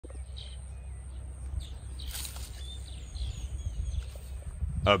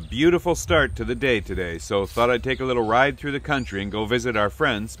A beautiful start to the day today, so thought I'd take a little ride through the country and go visit our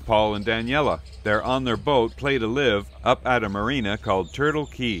friends Paul and Daniela. They're on their boat, Play to Live, up at a marina called Turtle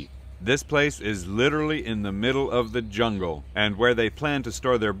Key. This place is literally in the middle of the jungle, and where they plan to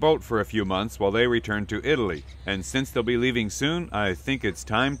store their boat for a few months while they return to Italy. And since they'll be leaving soon, I think it's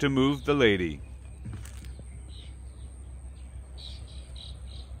time to move the lady.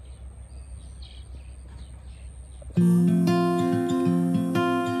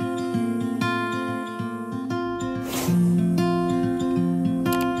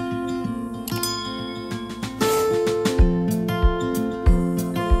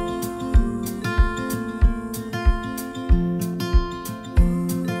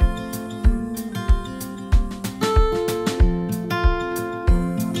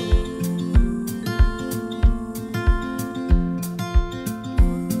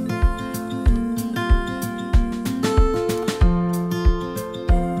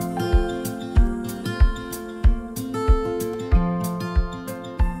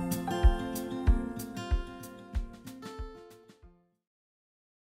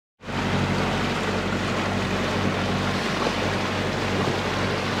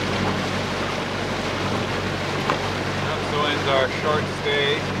 Our short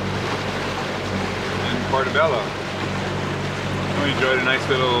stay in Portobello. We enjoyed a nice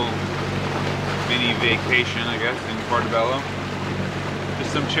little mini vacation, I guess, in Portobello.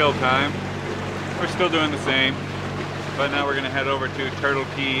 Just some chill time. We're still doing the same, but now we're going to head over to Turtle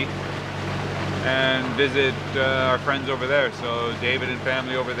Key and visit our friends over there. So David and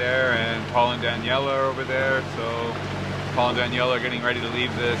family over there, and Paul and Daniela are over there. So Paul and Daniela are getting ready to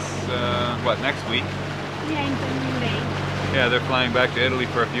leave this, next week? Yeah, in May. Yeah, they're flying back to Italy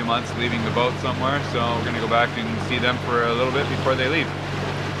for a few months, leaving the boat somewhere, so we're going to go back and see them for a little bit before they leave. We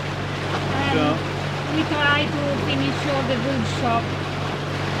try to finish all the wood shop,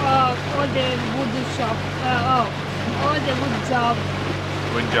 all the wood shop, all the wood jobs.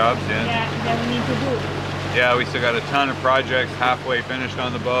 Wood jobs, yeah. Yeah, that we need to do. Yeah, we still got a ton of projects halfway finished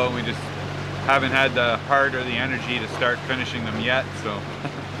on the boat. We just haven't had the heart or the energy to start finishing them yet, so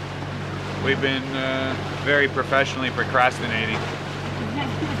we've been very professionally procrastinating.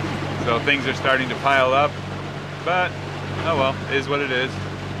 So things are starting to pile up, but oh well, it is what it is.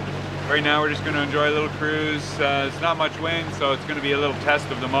 Right now we're just going to enjoy a little cruise. It's not much wind, so it's going to be a little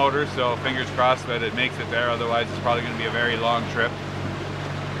test of the motor, so fingers crossed that it makes it there. Otherwise it's probably going to be a very long trip,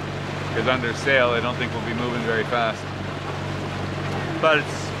 because under sail I don't think we'll be moving very fast. But it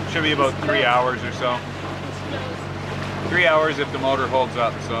should be about 3 hours or so. 3 hours if the motor holds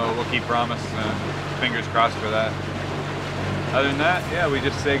up, so we'll keep promise. Fingers crossed for that. Other than that, yeah, we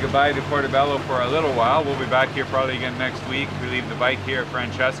just say goodbye to Portobello for a little while. We'll be back here probably again next week. We leave the bike here at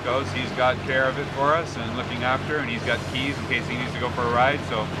Francesco's. He's got care of it for us and looking after, and he's got keys in case he needs to go for a ride.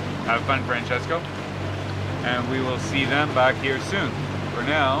 So have fun, Francesco. And we will see them back here soon. For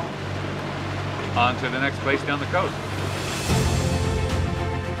now, on to the next place down the coast.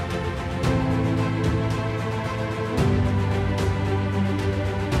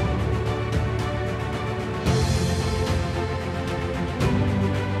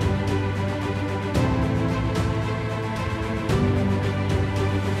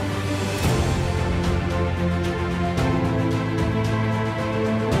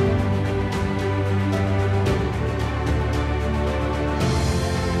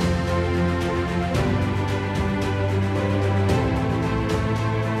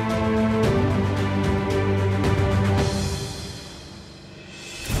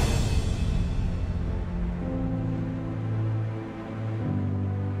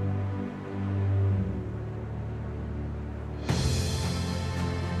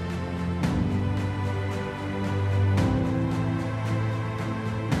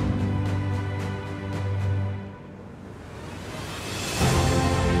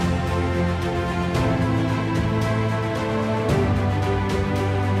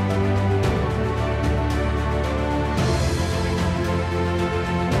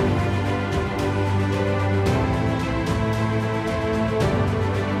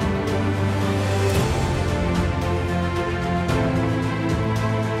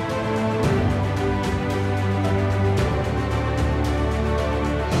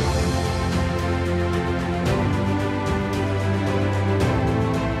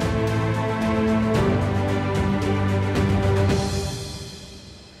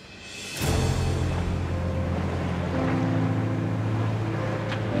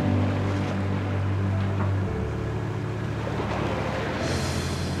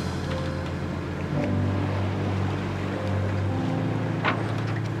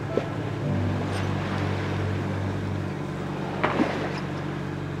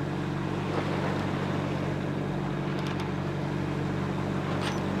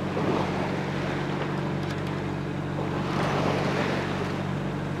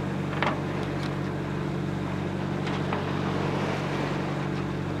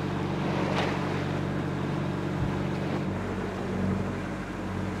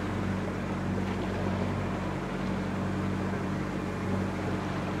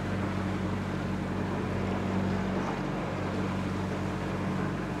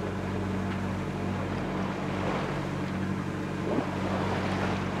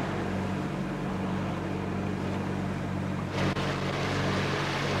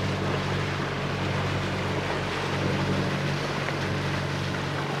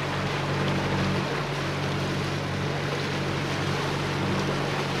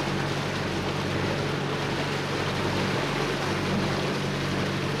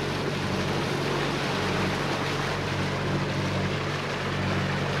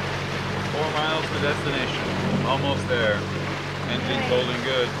 the destination. Almost there. Engine's holding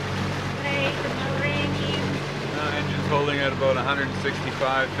good. Great, no raining. Engine's holding at about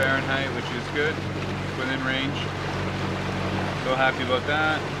 165 Fahrenheit, which is good. Within range. So happy about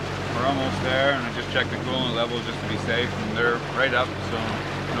that. We're almost there, and I just checked the coolant levels just to be safe, and they're right up, so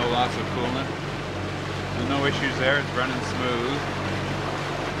no loss of coolant. There's no issues there, it's running smooth.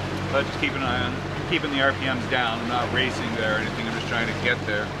 But just keep an eye on keeping the RPMs down. I'm not racing there or anything, I'm just trying to get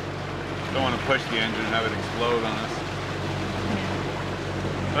there. Don't want to push the engine and have it explode on us.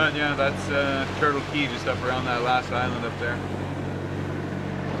 But yeah, that's Turtle Key, just up around that last island up there.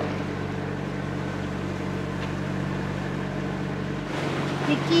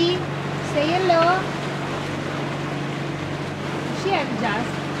 TIKI, say hello. She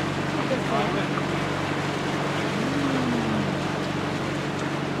adjusts.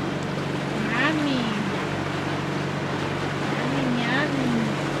 Yummy. Yummy, yummy.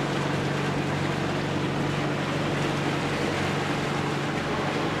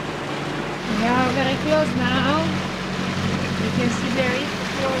 We are very close now. You can see very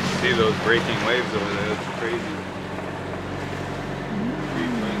close. See those breaking waves over there, it's crazy.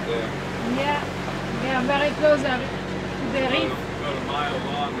 Right there. Yeah, we are very close to the reef. About a mile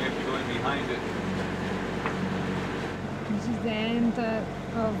long, we have to go in behind it. This is the end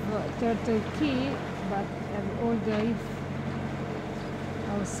of Turtle Key, but we have all the reef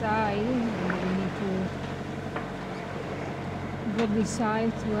outside. And we need to go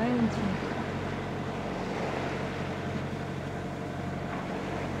beside to enter.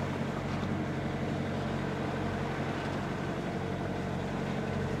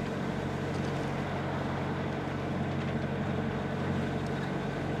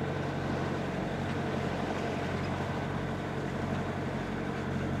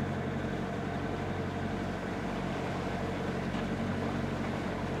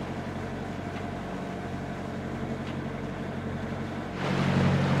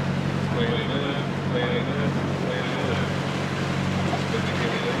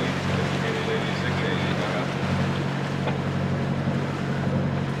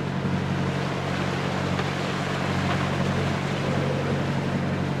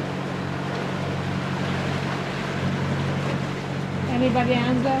 Anybody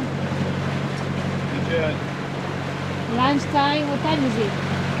answer? Yeah. Lunchtime, what time is it?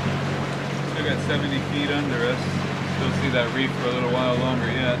 Still got 70 feet under us. Still see that reef for a little while longer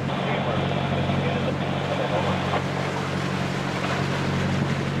yet.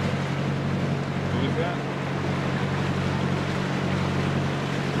 Who is that?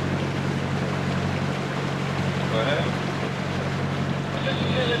 Go ahead.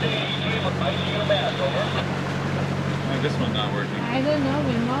 Oh, this one's not working. I don't know,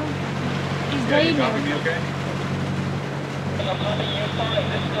 Vimeo. It's Yeah, you raining. copy me okay? I'm coming in fine.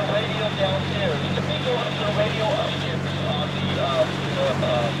 This is the radio downstairs. The people on the radio upstairs on the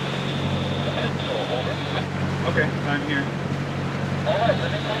pencil, over. Okay, I'm here. Alright, let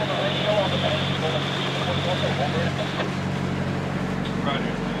me put on the radio on the pencil and see what's over.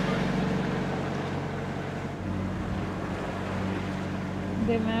 Roger.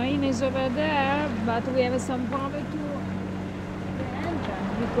 The marine is over there, but we have some problem to the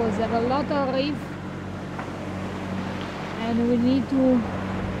entrance because there are a lot of reef and we need to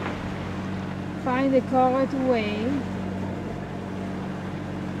find the correct way.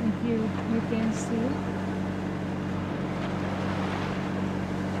 If you can see.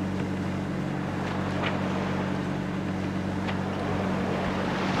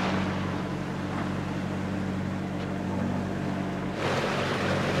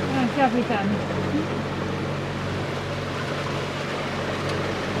 Capitan.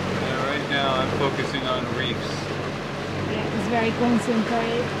 Yeah, right now I'm focusing on reefs. Yeah, it's very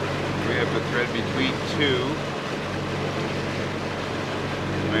concentrated. We have the thread between two.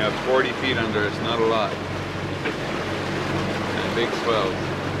 We have 40 feet under us, not a lot. And big swells.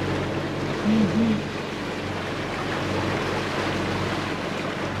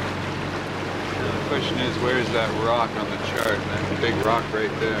 Now the question is, where's that rock on the chart? That's a big rock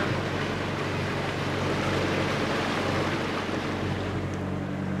right there.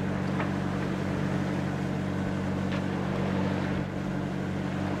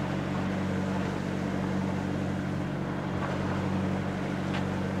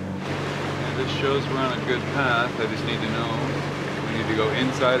 This shows we're on a good path. I just need to know we need to go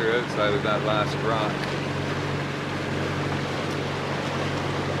inside or outside of that last rock.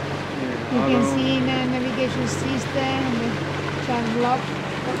 You can see in the navigation system the chart block.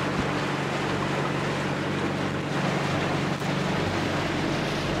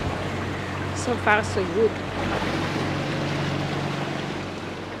 So far so good.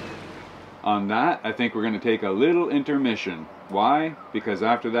 On that, I think we're going to take a little intermission. Why? Because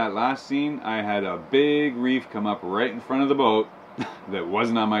after that last scene, I had a big reef come up right in front of the boat that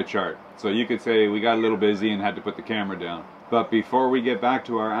wasn't on my chart. So you could say we got a little busy and had to put the camera down. But before we get back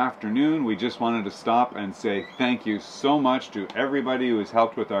to our afternoon, we just wanted to stop and say thank you so much to everybody who has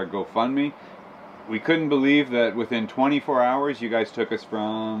helped with our GoFundMe. We couldn't believe that within 24 hours, you guys took us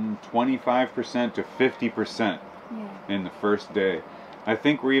from 25% to 50% in the first day. I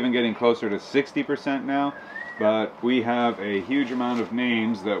think we're even getting closer to 60% now, but we have a huge amount of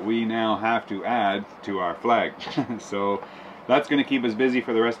names that we now have to add to our flag. So that's going to keep us busy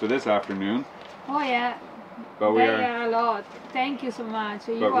for the rest of this afternoon. Oh yeah, but they are a lot. Thank you so much.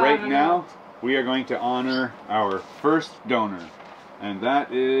 But right now, we are going to honor our first donor, and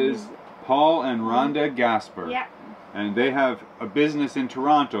that is Paul and Rhonda Gasper. Yeah. And they have a business in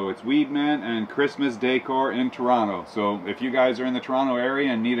Toronto. It's Weedman and Christmas Decor in Toronto. So if you guys are in the Toronto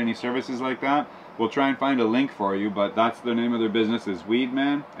area and need any services like that, we'll try and find a link for you, but that's the name of their business, is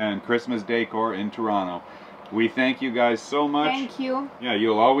Weedman and Christmas Decor in Toronto. We thank you guys so much. Thank you. Yeah,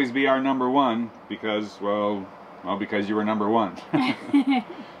 you'll always be our number one because, well, because you were number one.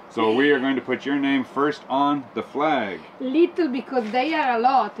 So we are going to put your name first on the flag. Little, because they are a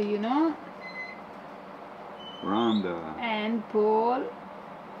lot, you know. Rhonda. And Paul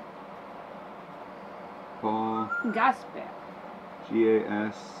Gasper.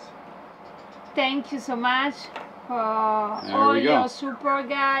 G-A-S. Thank you so much for all your support,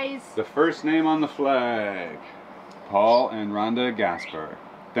 guys. The first name on the flag, Paul and Rhonda Gasper.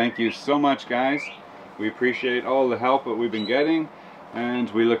 Thank you so much, guys. We appreciate all the help that we've been getting, and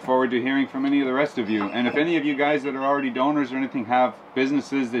we look forward to hearing from any of the rest of you. And if any of you guys that are already donors or anything have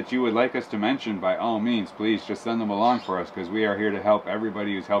businesses that you would like us to mention, by all means, please just send them along for us, because we are here to help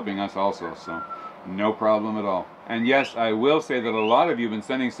everybody who's helping us also. So no problem at all. And yes, I will say that a lot of you have been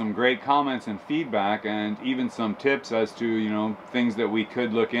sending some great comments and feedback, and even some tips as to, you know, things that we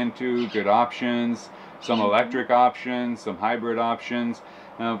could look into, good options, some electric options, some hybrid options.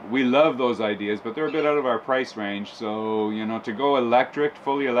 We love those ideas, but they're a bit out of our price range. So, you know, to go electric,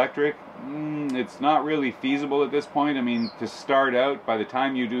 fully electric, it's not really feasible at this point. I mean, to start out, by the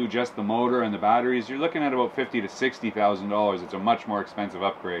time you do just the motor and the batteries, you're looking at about $50,000 to $60,000. It's a much more expensive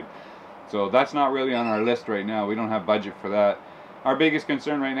upgrade. So that's not really on our list right now. We don't have budget for that. Our biggest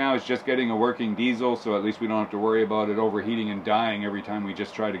concern right now is just getting a working diesel, so at least we don't have to worry about it overheating and dying every time we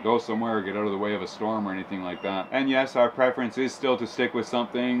just try to go somewhere or get out of the way of a storm or anything like that. And yes, our preference is still to stick with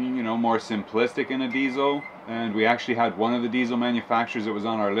something, you know, more simplistic in a diesel. And we actually had one of the diesel manufacturers that was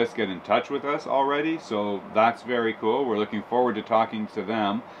on our list get in touch with us already, so that's very cool. We're looking forward to talking to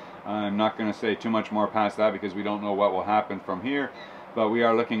them. I'm not going to say too much more past that because we don't know what will happen from here. But we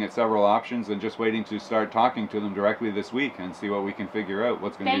are looking at several options and just waiting to start talking to them directly this week and see what we can figure out.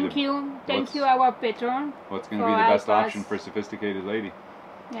 What's going to be Thank you, our patron. What's going to be the best option for Sophisticated Lady.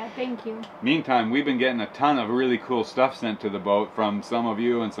 Yeah, thank you. Meantime, we've been getting a ton of really cool stuff sent to the boat from some of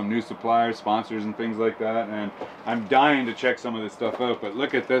you and some new suppliers, sponsors, and things like that. And I'm dying to check some of this stuff out. But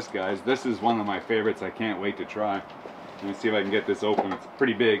look at this, guys. This is one of my favorites. I can't wait to try. Let me see if I can get this open. It's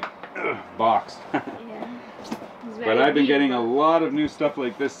pretty big box. Yeah. But I've been getting a lot of new stuff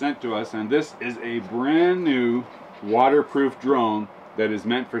like this sent to us, and this is a brand new waterproof drone that is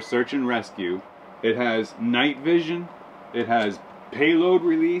meant for search and rescue. It has night vision, it has payload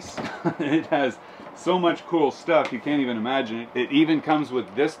release, it has so much cool stuff you can't even imagine. It even comes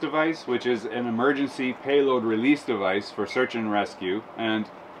with this device, which is an emergency payload release device for search and rescue, and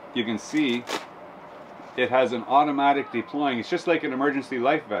you can see it has an automatic deploying. It's just like an emergency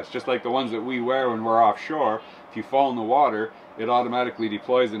life vest, just like the ones that we wear when we're offshore. If you fall in the water, it automatically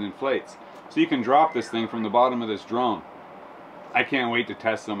deploys and inflates. So you can drop this thing from the bottom of this drone. I can't wait to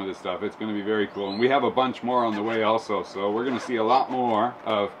test some of this stuff. It's going to be very cool. And we have a bunch more on the way also. So we're going to see a lot more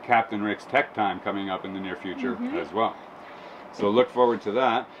of Captain Rick's Tech Time coming up in the near future as well. So look forward to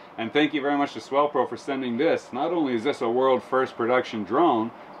that. And thank you very much to Ssl570 for sending this. Not only is this a world first production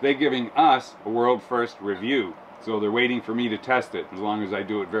drone, they're giving us a world first review. So they're waiting for me to test it, as long as I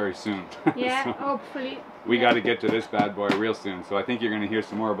do it very soon. Yeah, so hopefully. We got to get to this bad boy real soon. So I think you're going to hear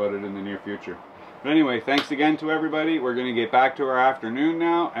some more about it in the near future. But anyway, thanks again to everybody. We're going to get back to our afternoon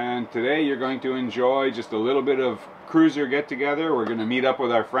now. And today you're going to enjoy just a little bit of cruiser get together. We're going to meet up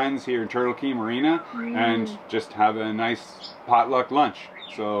with our friends here in Turtle Key Marina and just have a nice potluck lunch.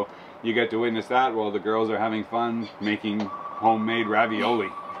 So you get to witness that while the girls are having fun making homemade ravioli.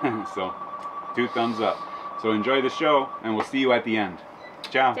 So 2 thumbs up. So enjoy the show, and we'll see you at the end.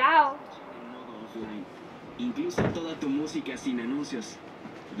 Ciao. Ciao. Incluso toda tu música sin anuncios.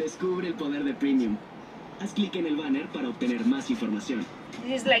 Descubre el poder de Premium. Haz clic en el banner para obtener más información.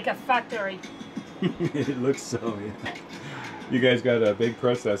 This is like a factory. It looks so, yeah. You guys got a big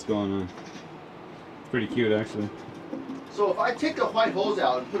process going on. It's pretty cute, actually. So if I take the white hose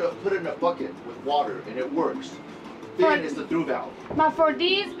out and put it in a bucket with water and it works, then it's the through valve. But for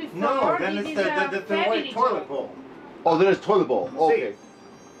this, before, No, then it it's is the a white family toilet job. bowl. Oh, then it's toilet bowl. Okay.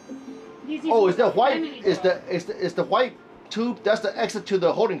 This Oh, is the white family is job. the white tube? That's the exit to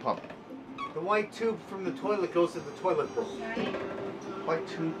the holding pump. The white tube from the toilet goes to the toilet bowl. White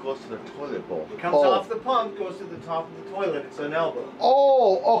tube goes to the toilet bowl. It comes off the pump, goes to the top of the toilet. It's an elbow.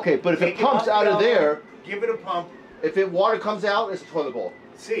 Oh, okay. But if Take it pumps off out the of there, elbow, give it a pump. if water comes out, it's a toilet bowl.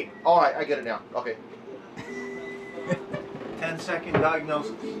 See, All right, I get it now. Okay. 10-second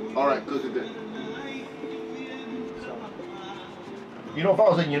diagnosis. All right, good. You know, if I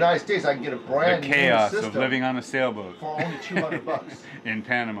was in the United States, I can get a brand The new chaos system of living on a sailboat for only $200. in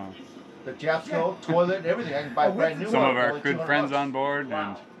Panama. The Japsco, toilet, and everything. I can buy a brand new Some one. of for our only good $200. friends on board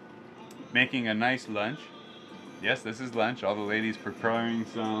Wow. and making a nice lunch. Yes, this is lunch. All the ladies preparing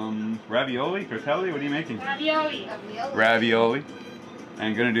some ravioli, tortelli. What are you making? Ravioli. Ravioli.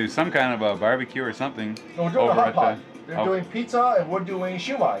 And gonna do some kind of a barbecue or something No, we're doing a over hot at pot. the. They're doing pizza and we're doing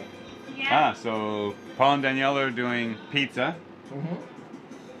shumai. Yeah. So Paul and Danielle are doing pizza. Mm-hmm.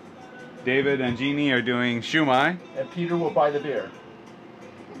 David and Jeannie are doing shumai. And Peter will buy the beer.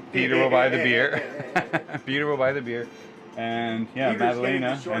 Peter will buy the beer. Peter will buy the beer. And yeah, Peter's getting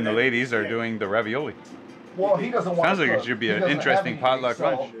Madalena the short and the end of the ladies are stick. doing the ravioli. Well, he doesn't want Sounds to like it cook. should be He an doesn't interesting have any, potluck so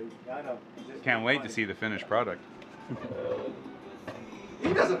lunch. I know. Just Can't wait to funny. see the finished product.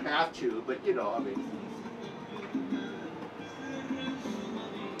 He doesn't have to, but you know, I mean.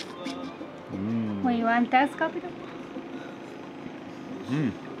 Well, you want test, Capito?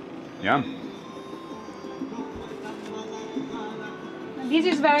 Yum. This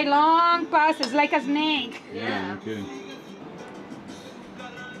is very long process, like a snake. Yeah, no kidding.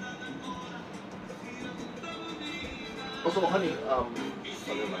 Also, honey, oh,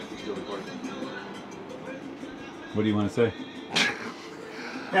 never mind, he's still recording. What do you want to say?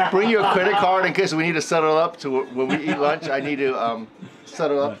 Bring your credit card in case we need to settle up to when we eat lunch. I need to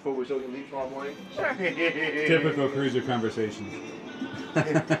settle up before we leave tomorrow morning. Typical cruiser conversations.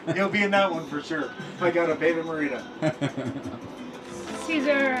 You'll be in that one for sure. I got a Beta Marina.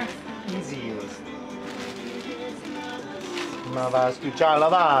 Caesar. Easy. Ma va a stucciare la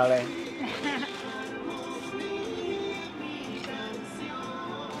vale.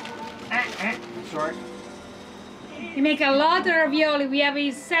 Sorry. You make a lot of ravioli. We have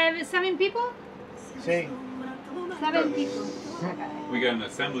seven people? See? 7 people. We got an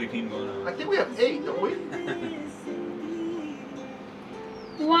assembly team going on. I think we have 8, don't we?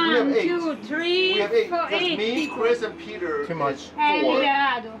 One, eight. 2, 3, We have 8. 4, Because 8 me, people. Chris, and Peter Too much. is 4. And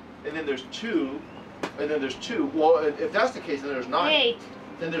Liberado. And then there's 2. And then there's 2. Well, if that's the case, then there's 9. 8.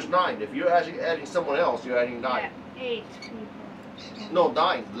 Then there's 9. If you're actually adding someone else, you're adding 9. Yeah, 8 people. No,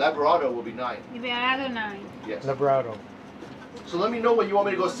 9. Labrador will be 9. Liberado 9. Yes. Labrado. So let me know when you want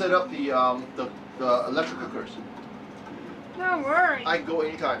me to go set up the electric cookers. Don't worry. I can go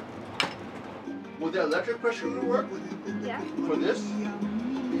anytime. Will the electric pressure cooker work Yeah. for this?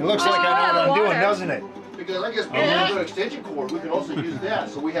 It looks like I know what I'm doing, doesn't it? Because I guess we have another extension cord. We can also use that.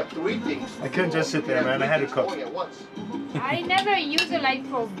 So we have 3 things. I couldn't just sit there, man. I had to cook. Going at once. I never use it like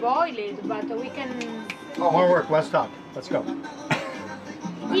for boil it, but we can. More work, less talk. Let's go.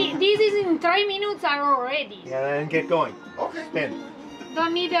 This is in 3 minutes are already. Yeah, and get going. Okay. Spin.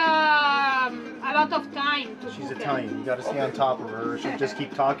 Don't need a lot of time to She's cook it. Italian. You got to stay on top of her, or she'll just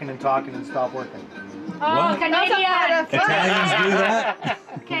keep talking and talking and stop working. Oh, What? Canadian! Italians do that?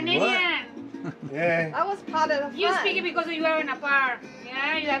 Canadian! Yeah. That was part of the You fun. speak it because you are in a bar.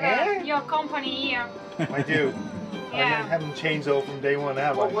 Yeah, you have your company here. I do. I Yeah. haven't changed over from day one,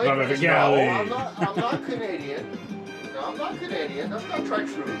 have Well, I? wait a minute. Golly. No, I'm not Canadian. No, I'm not Canadian. That's not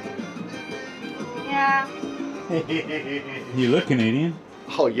true. Yeah. You look Canadian.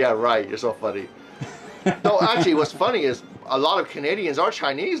 Oh, yeah, right. You're so funny. No, actually, what's funny is a lot of Canadians are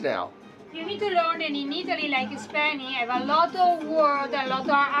Chinese now. You need to learn, and in Italy, like in Spain, you have a lot of word, a lot of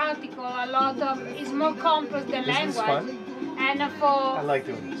article, a lot of. It's more complex than Isn't this language. fun? And I for like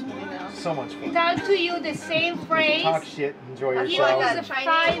doing this, man. So much fun. tell to you the same phrase. Talk shit, enjoy I You feel like yourself. that use Chinese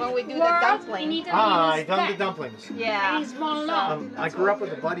 5 when we do the words dumpling. in Italy. Ah, I use done the 10. dumplings. Yeah. And it's more long. I grew up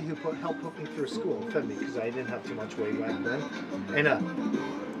with a buddy who helped put me through school, fed me because I didn't have too much weight back then. And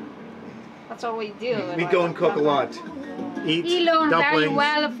That's what we do. we go and cook a lot. Eat He learned very dumplings.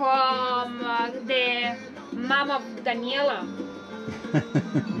 well from the mom of Daniela.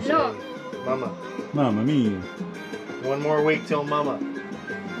 Look. Mama. Mamma mia. One more week till Mama.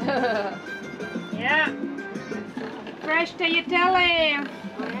 Yeah. Fresh tagliatelle.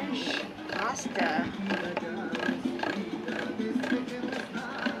 Fresh pasta.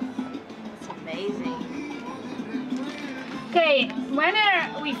 It's amazing. Okay, when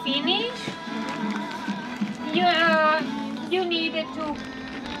we finish, you need to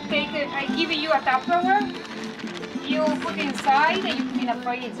take. I give you a Tupperware. You put inside and you put in a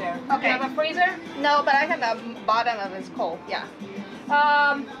freezer. Okay. You have a freezer? No, but I have the bottom of it's cold. Yeah.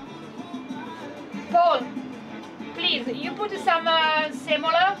 Paul, please, you put some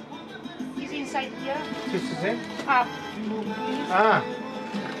semola. Is inside here. This is it? Up. Ah.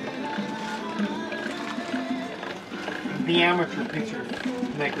 The amateur picture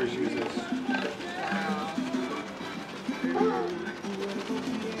makers use this.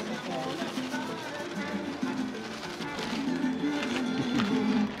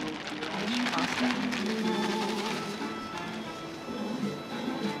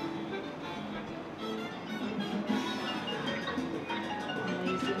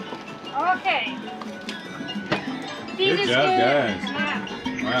 Okay. This Good is job, good. guys.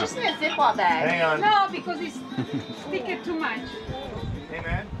 Yeah. Wow. Just in a Ziploc bag. Hang on. No, because it's sticky too much. Hey,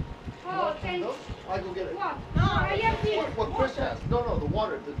 man. Oh, thanks. I go get it. What? No, I have this. What Chris has? No, the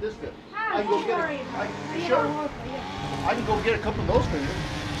water, the distant. Ah, I can go don't get worry. it. I have Sure. water, yeah. I can go get a couple of those for you.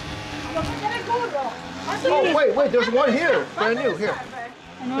 Lo mangiare crudo. Oh, wait, there's one here. Brand new, here.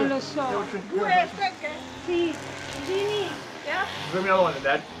 Non lo so. Sì. Gini. Yeah. Give me another one,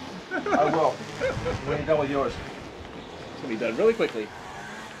 Dad. I will. When you're done with yours. It's going to be done really quickly.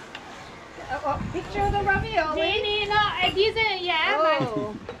 Picture of the ravioli. Gini, no, I didn't, yeah,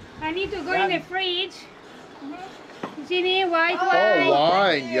 Oh. but I need to go in the fridge. Gini, white Oh, wine.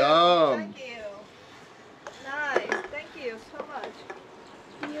 wine, Thank you. yum. Thank you. Nice. Thank you so much.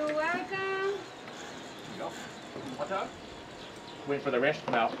 You're welcome. Hot dog? Waiting for the ranch to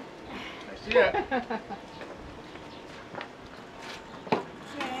come out. I see it. Okay.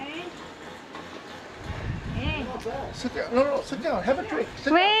 Hey. Sit down. No, sit down. Have a drink.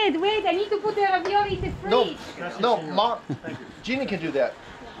 Sit Wait, I need to put the ravioli in the down. fridge. No, Mom. Jeannie can do that.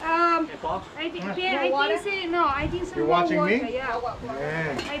 I think some You're more watching water, me? yeah.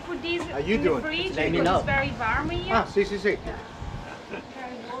 Yeah. I put this How you in doing? the fridge Let me because know. it's very warm here. Ah, see. Very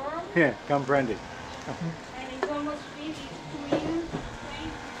warm. Here, come, Brandy. And it's almost finished cooling.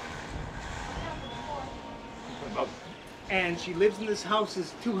 And she lives in this house,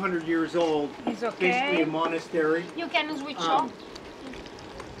 is 200 years old. It's okay. Basically a monastery. You can switch off.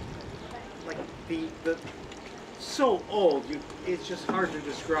 Like the so old, it's just hard to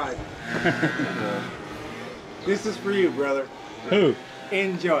describe. This is for you, brother. Who?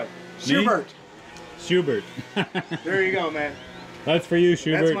 Enjoy. Schubert. Schubert. There you go, man. That's for you,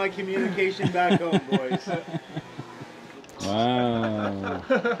 Schubert. That's my communication back home, boys. Wow.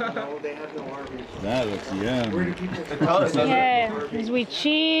 No, they have no Arby's. That looks Where do yum. people Yeah, it's with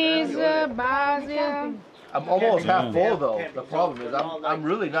cheese, basil. I'm almost half full though. Can't be The problem is I'm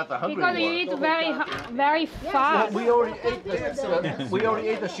really not that hungry Because you anymore. eat very fast. We already ate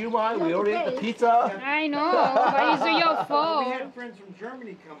the shumai, we already ate the pizza. I know, but it's your We fault. had friends from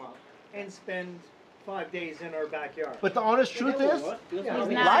Germany come up and spend 5 days in our backyard. But the honest truth is, Yeah,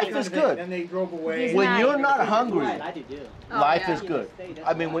 life is good. And they drove away. It's When nice. you're not hungry, life yeah. is good.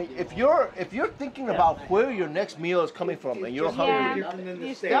 I mean, if you're thinking about where your next meal is coming from and you're It's hungry, different than the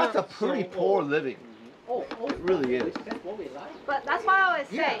It's States. that's a pretty poor living. It really is. But that's why I always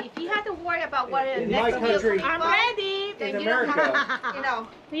say, if you have to worry about what the In my next meal country- I'm ready, then in you don't America- have to, you know.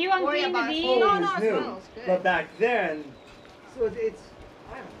 Do you want Worry clean the about dish? food. No, no, Always it knew. smells good. But back then, so it's,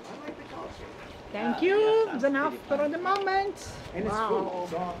 I don't know, I like the culture. Thank you. It's enough for the moment. And it's food.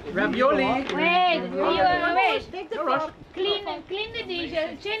 So if you Ravioli. eat a lot, Wait, Take the fork. clean the dish,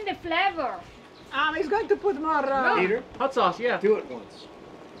 change the flavor. He's going to put more. Peter, Hot sauce, yeah. do it once.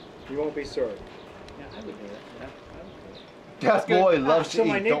 You won't be sorry. Yeah, I would do it. Yeah, That boy loves So to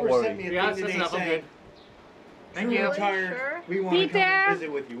my eat, don't neighbor sent worry. me a Yeah, thing that's today enough, I'm saying, good. Thank "Drew, you. we're tired. Sure. We want to come Peter. and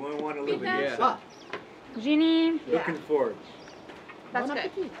visit with you. We want to live with you. Peter. So, Ginny, looking forward. That's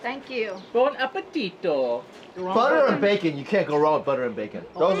good. Thank you. Bon appetito. Butter and bacon, you can't go wrong with butter and bacon.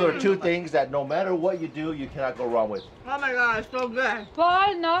 Those are two things that no matter what you do, you cannot go wrong with. Oh my God, it's so good.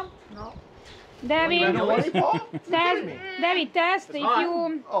 Paul, no? No. David, You want it, Paul? test, David, test if hot.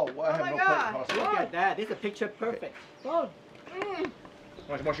 you, Oh, well, I have my no God. plate. Look at that. This is a picture perfect. See. um,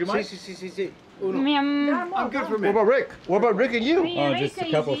 I'm good for What me. about Rick? What about Rick and you? Oh, just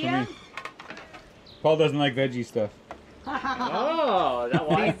a couple for me. Paul doesn't like veggie stuff. Oh, that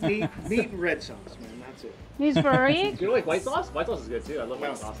why? Meat and red sauce, man. That's it. This for Rick. You like white sauce? White sauce is good too. I love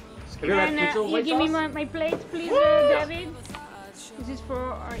white sauce. Have you ever And had pizza with you white give me sauce? my plate, please, David. This is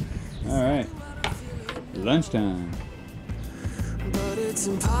for Rick. All right. Lunchtime. it's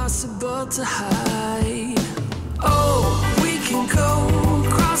impossible to hide. Oh, we can go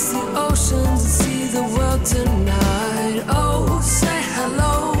across the oceans and see the world tonight. Oh, say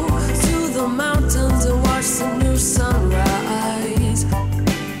hello to the mountains and watch the new sunrise.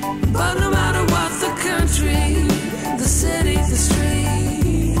 But no matter what the country, the city, the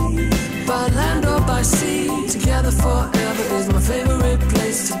street, by land or by sea, together forever is my favorite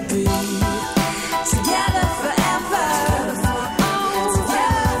place to be. Together forever.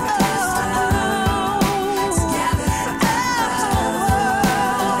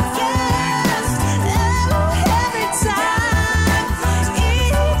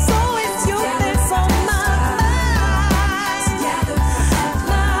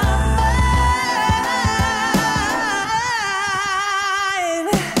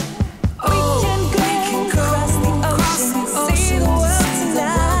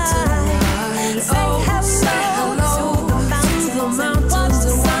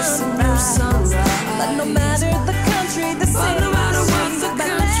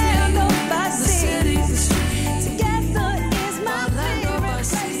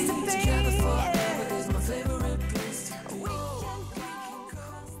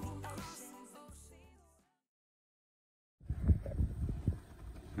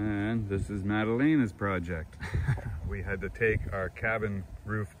 And this is Madalena's project. We had to take our cabin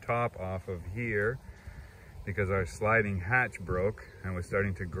roof top off of here because our sliding hatch broke and was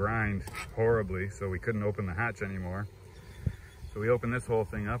starting to grind horribly, so we couldn't open the hatch anymore. So we opened this whole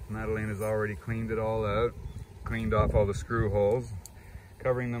thing up. Madalena's already cleaned it all out, cleaned off all the screw holes,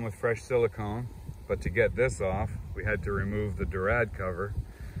 covering them with fresh silicone. But to get this off, we had to remove the Durad cover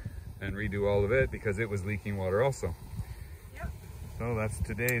and redo all of it because it was leaking water also. So that's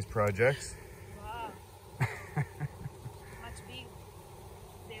today's projects. Wow. Much big.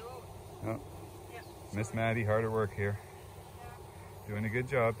 They all. Oh. Yeah. Miss Maddy, hard at work here. Yeah. Doing a good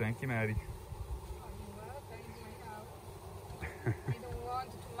job. Thank you, Maddy. I don't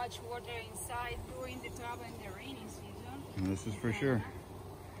want too much water inside during the travel in the rainy season. And this is for sure.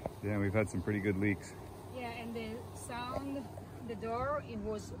 Yeah, we've had some pretty good leaks. Yeah, and the sound, the door, it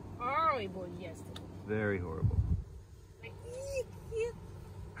was horrible yesterday. Very horrible. Like,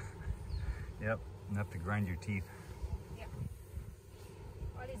 Yep, enough to grind your teeth. yeah.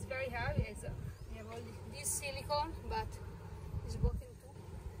 Well, it's very heavy. It's, we have all this silicone, but it's working too.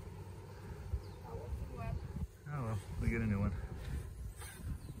 Not working well. Oh well, we get a new one.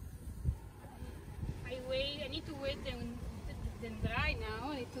 I need to wait them dry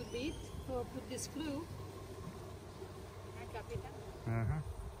now a little bit to put this glue. Hi, Capita.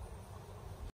 Uh-huh.